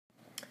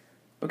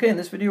Okay, in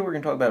this video we're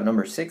going to talk about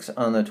number 6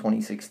 on the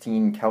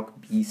 2016 Calc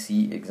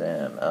BC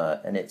exam,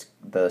 and it's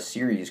the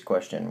series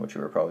question, which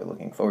we were probably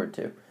looking forward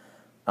to.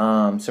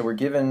 So we're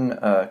given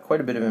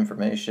quite a bit of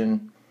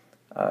information,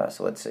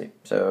 so let's see.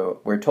 So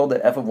we're told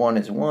that f of 1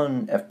 is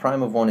 1, f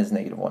prime of 1 is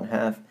negative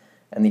 1/2,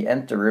 and the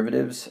nth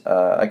derivatives,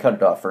 I cut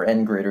it off for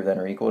n greater than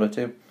or equal to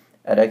 2,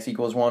 at x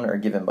equals 1 are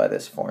given by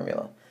this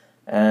formula.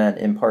 And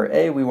in part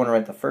A, we want to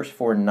write the first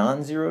four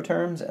non-zero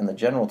terms and the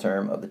general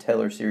term of the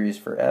Taylor series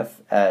for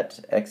f at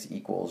x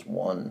equals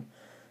 1.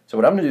 So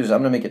what I'm going to do is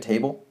I'm going to make a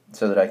table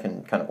so that I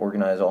can kind of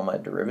organize all my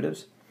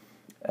derivatives.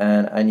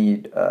 And I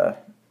need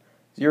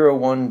 0,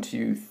 1,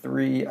 2,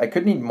 3. I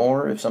could need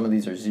more if some of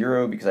these are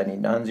 0 because I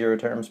need non-zero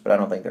terms, but I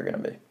don't think they're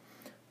going to be.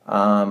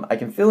 I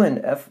can fill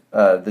in f.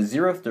 The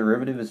 0th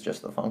derivative is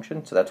just the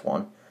function, so that's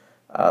 1.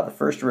 The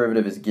first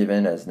derivative is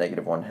given as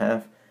negative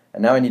 1/2,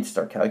 and now I need to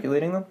start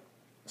calculating them.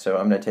 So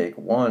I'm going to take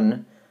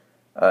 1,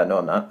 no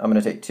I'm not, I'm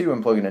going to take 2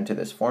 and plug it into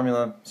this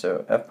formula.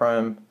 So f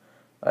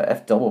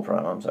double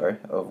prime,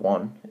 of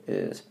 1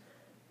 is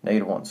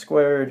negative 1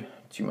 squared,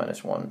 2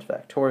 minus 1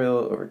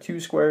 factorial over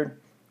 2 squared,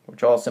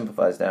 which all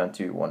simplifies down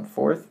to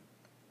 1/4.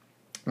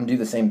 I'm going to do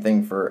the same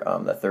thing for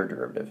the third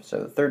derivative.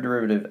 So the third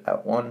derivative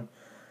at 1,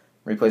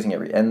 replacing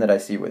every n that I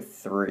see with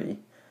 3.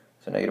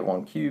 So negative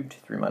 1 cubed,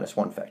 3 minus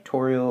 1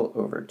 factorial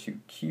over 2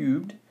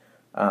 cubed,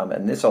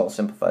 and this all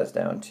simplifies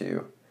down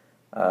to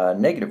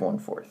negative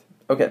 1/4.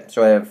 Okay,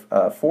 so I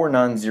have 4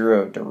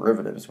 non-zero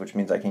derivatives, which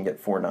means I can get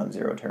 4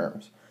 non-zero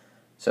terms.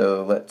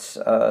 So let's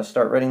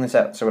start writing this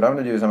out. So what I'm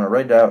going to do is I'm going to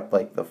write it out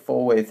like the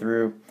full way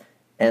through,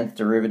 nth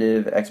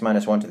derivative, x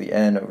minus 1 to the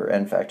n over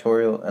n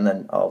factorial, and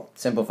then I'll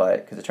simplify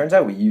it, because it turns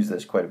out we use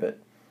this quite a bit.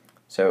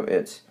 So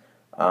it's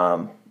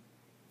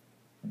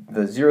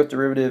the 0th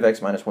derivative,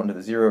 x minus 1 to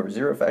the 0 over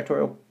 0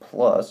 factorial,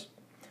 plus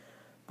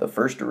the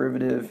first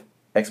derivative,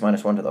 x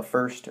minus 1 to the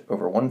first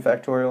over 1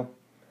 factorial.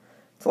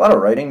 It's a lot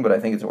of writing, but I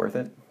think it's worth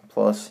it.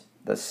 Plus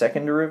the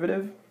second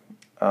derivative,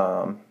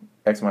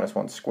 x minus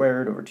 1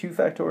 squared over 2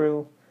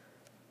 factorial,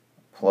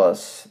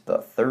 plus the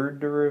third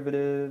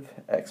derivative,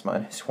 x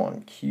minus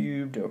 1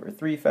 cubed over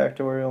 3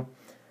 factorial.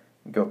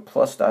 Go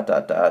plus dot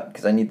dot dot,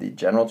 because I need the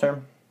general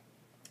term,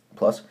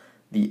 plus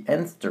the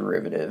nth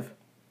derivative,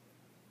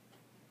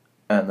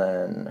 and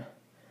then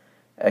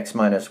x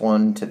minus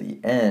 1 to the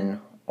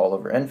n all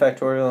over n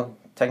factorial,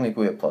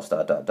 technically a plus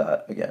dot dot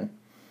dot again.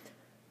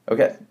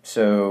 Okay,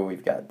 so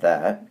we've got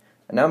that.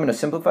 And now I'm going to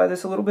simplify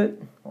this a little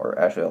bit, or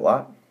actually a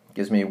lot. It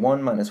gives me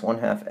 1 minus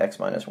 1/2 x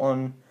minus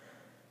 1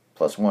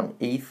 plus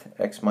 1/8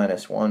 x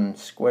minus 1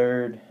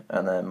 squared,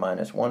 and then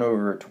minus 1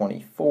 over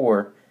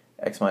 24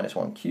 x minus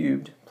 1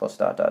 cubed plus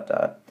dot dot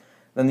dot.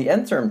 Then the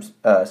nth term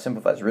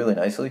simplifies really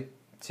nicely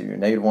to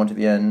negative 1 to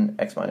the n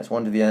x minus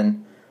 1 to the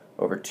n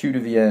over 2 to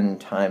the n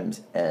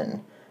times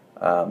n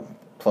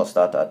plus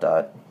dot dot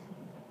dot.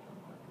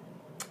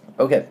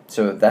 Okay,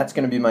 so that's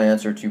going to be my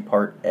answer to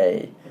part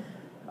A.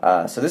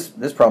 So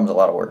this problem's a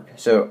lot of work.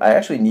 So I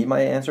actually need my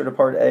answer to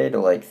part A to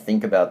like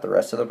think about the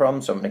rest of the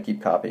problem, so I'm going to keep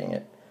copying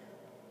it.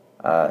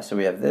 So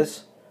we have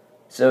this.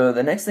 So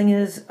the next thing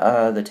is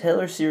the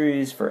Taylor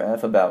series for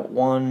f about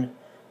 1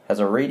 has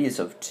a radius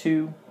of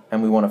 2,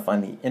 and we want to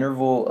find the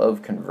interval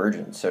of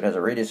convergence. So it has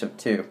a radius of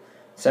 2,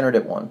 centered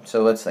at 1.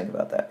 So let's think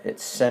about that.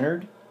 It's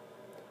centered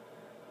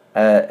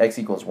at x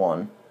equals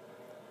 1.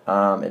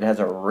 It has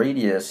a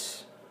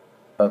radius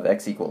of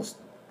x equals,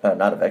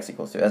 not of x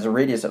equals 2, it has a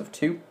radius of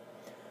 2.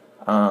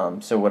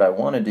 So what I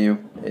want to do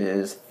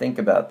is think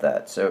about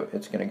that. So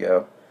it's going to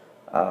go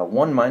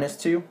 1 minus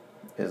 2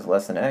 is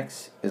less than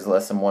x is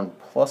less than 1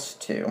 plus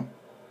 2,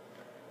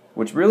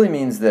 which really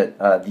means that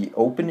the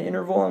open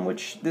interval on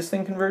which this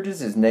thing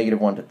converges is negative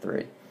 1 to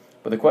 3.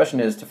 But the question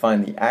is to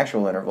find the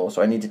actual interval,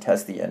 so I need to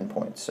test the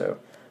endpoints. So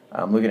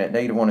I'm looking at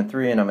negative 1 and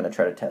 3, and I'm going to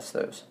try to test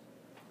those.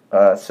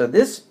 So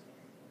this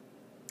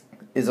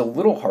is a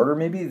little harder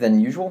maybe than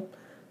usual.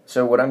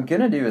 So what I'm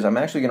going to do is I'm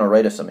actually going to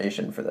write a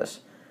summation for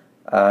this.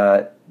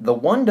 The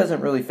 1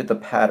 doesn't really fit the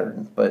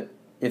pattern, but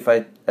if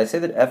I say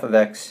that f of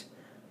x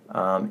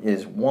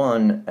is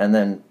 1 and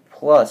then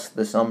plus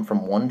the sum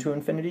from 1 to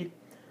infinity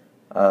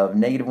of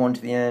negative 1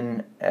 to the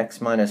n,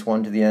 x minus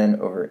 1 to the n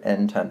over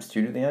n times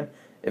 2 to the n,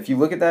 if you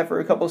look at that for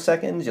a couple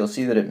seconds, you'll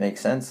see that it makes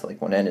sense.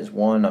 Like when n is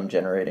 1, I'm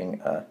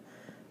generating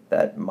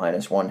that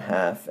minus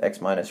 1/2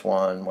 x minus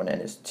 1. When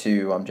n is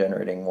 2, I'm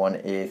generating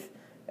 1/8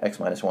 x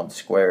minus 1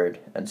 squared,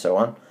 and so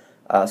on.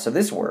 So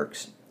this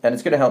works, and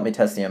it's going to help me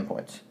test the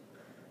endpoints.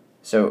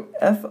 So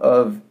f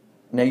of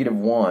negative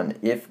 1,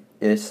 if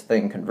this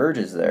thing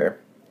converges there,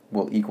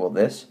 will equal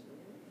this.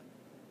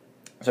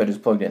 So I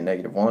just plugged in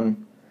negative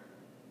 1.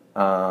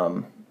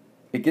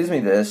 It gives me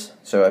this,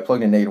 so I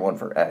plugged in negative 1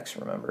 for x,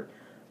 remember.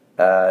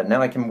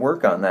 Now I can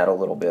work on that a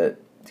little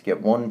bit to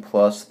get 1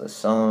 plus the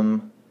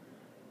sum.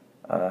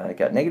 I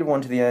got negative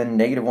 1 to the n,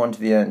 negative 1 to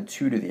the n,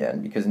 2 to the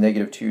n, because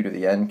negative 2 to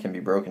the n can be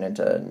broken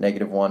into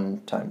negative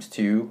 1 times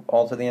 2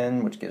 all to the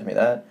n, which gives me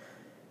that.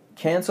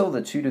 Cancel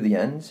the 2 to the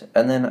n's,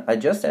 and then I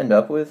just end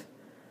up with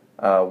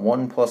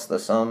 1 plus the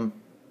sum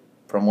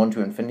from 1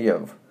 to infinity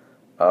of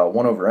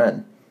 1 over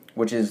n,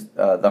 which is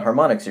the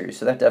harmonic series,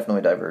 so that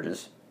definitely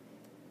diverges.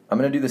 I'm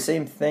going to do the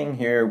same thing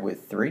here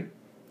with 3,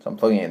 so I'm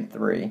plugging in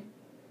 3,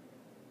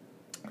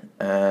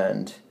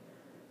 and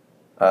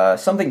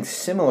something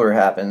similar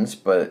happens,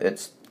 but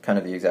it's kind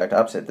of the exact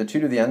opposite. The 2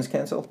 to the n's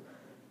cancel,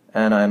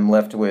 and I'm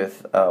left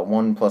with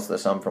 1 plus the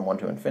sum from 1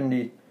 to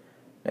infinity,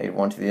 negative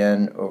 1 to the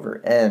n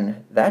over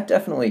n. That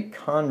definitely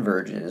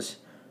converges,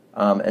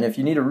 and if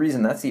you need a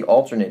reason, that's the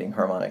alternating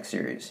harmonic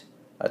series.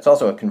 It's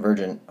also a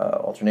convergent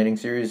alternating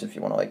series if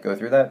you want to go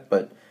through that,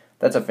 but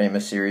that's a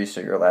famous series, so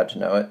you're allowed to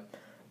know it.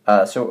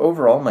 So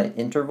overall, my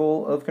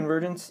interval of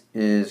convergence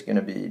is going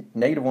to be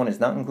negative 1 is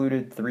not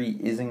included, 3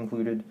 is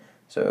included,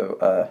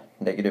 so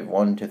negative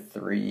 1 to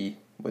 3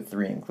 with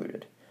 3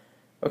 included.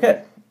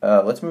 Okay,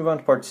 let's move on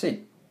to part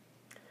C.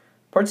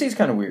 Part C is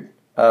kind of weird.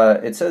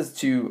 It says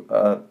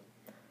to,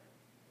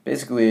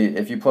 basically,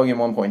 if you plug in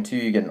 1.2,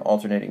 you get an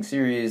alternating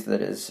series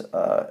that is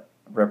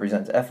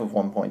represents f of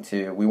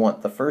 1.2. We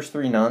want the first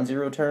 3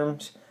 non-zero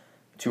terms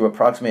to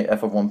approximate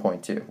f of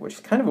 1.2, which is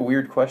kind of a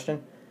weird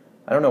question.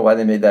 I don't know why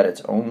they made that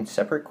its own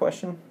separate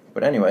question,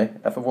 but anyway,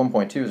 f of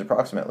 1.2 is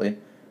approximately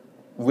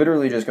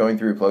literally just going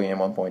through plugging in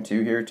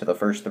 1.2 here to the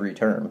first 3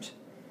 terms.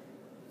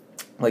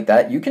 Like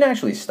that, you can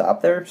actually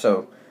stop there,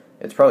 so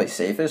it's probably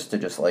safest to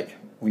just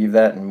leave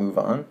that and move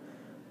on.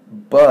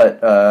 But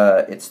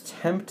it's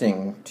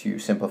tempting to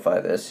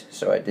simplify this,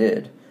 so I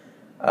did.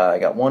 I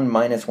got 1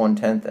 minus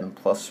 1/10 and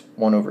plus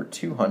 1 over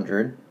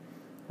 200,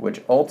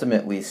 which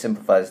ultimately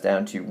simplifies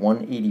down to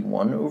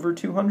 181 over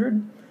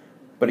 200.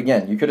 But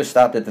again, you could have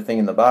stopped at the thing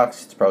in the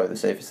box. It's probably the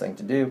safest thing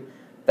to do.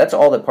 That's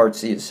all that part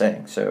C is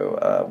saying, so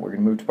we're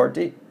going to move to part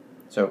D.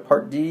 So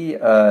part D,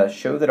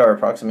 show that our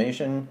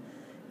approximation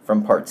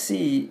from part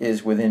C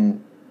is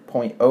within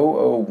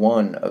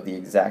 0.001 of the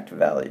exact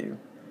value.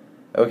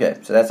 Okay,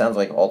 so that sounds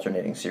like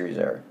alternating series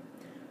error.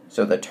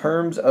 So the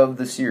terms of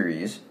the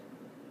series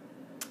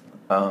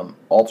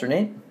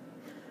alternate.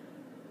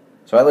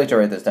 So I like to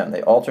write this down.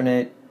 They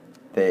alternate,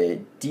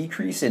 they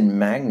decrease in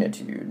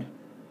magnitude,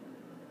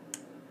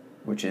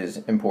 which is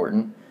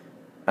important,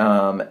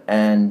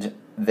 and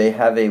they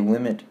have a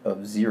limit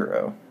of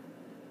 0.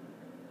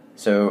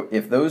 So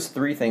if those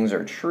 3 things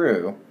are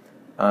true,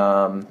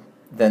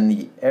 then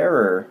the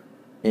error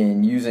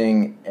in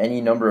using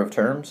any number of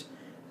terms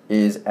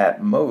is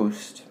at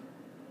most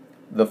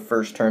the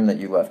first term that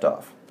you left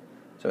off.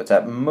 So it's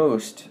at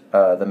most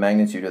the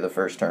magnitude of the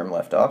first term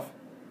left off,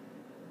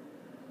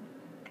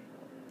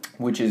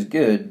 which is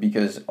good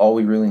because all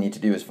we really need to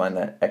do is find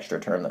that extra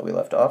term that we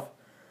left off,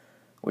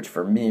 which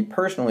for me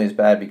personally is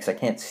bad because I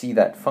can't see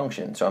that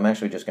function, so I'm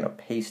actually just going to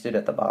paste it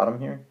at the bottom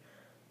here.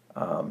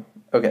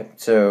 Okay,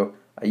 so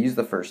I use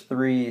the first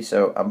 3,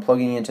 so I'm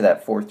plugging into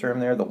that 4th term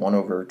there, the 1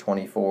 over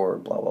 24,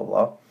 blah, blah,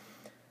 blah.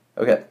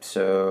 Okay,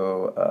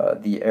 so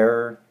the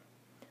error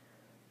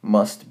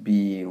must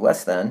be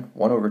less than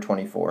 1 over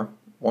 24,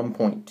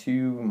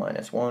 1.2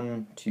 minus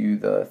 1 to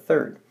the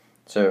 3rd.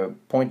 So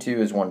 0.2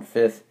 is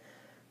 1/5,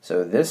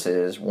 so this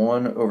is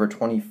 1 over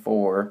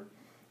 24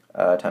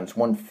 times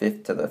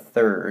 1/5 to the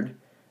 3rd,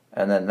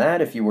 and then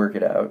that, if you work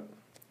it out,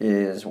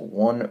 is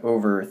 1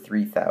 over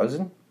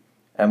 3,000,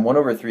 and 1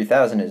 over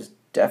 3,000 is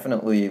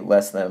definitely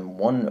less than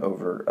 1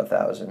 over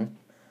 1,000,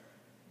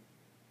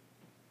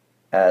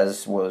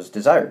 as was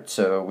desired.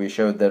 So we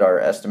showed that our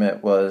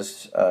estimate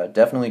was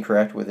definitely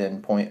correct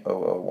within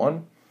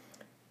 0.001.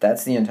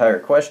 That's the entire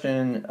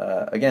question.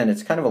 Again,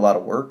 it's kind of a lot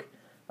of work,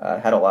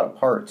 had a lot of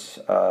parts,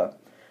 but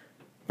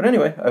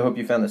anyway, I hope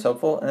you found this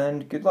helpful,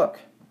 and good luck.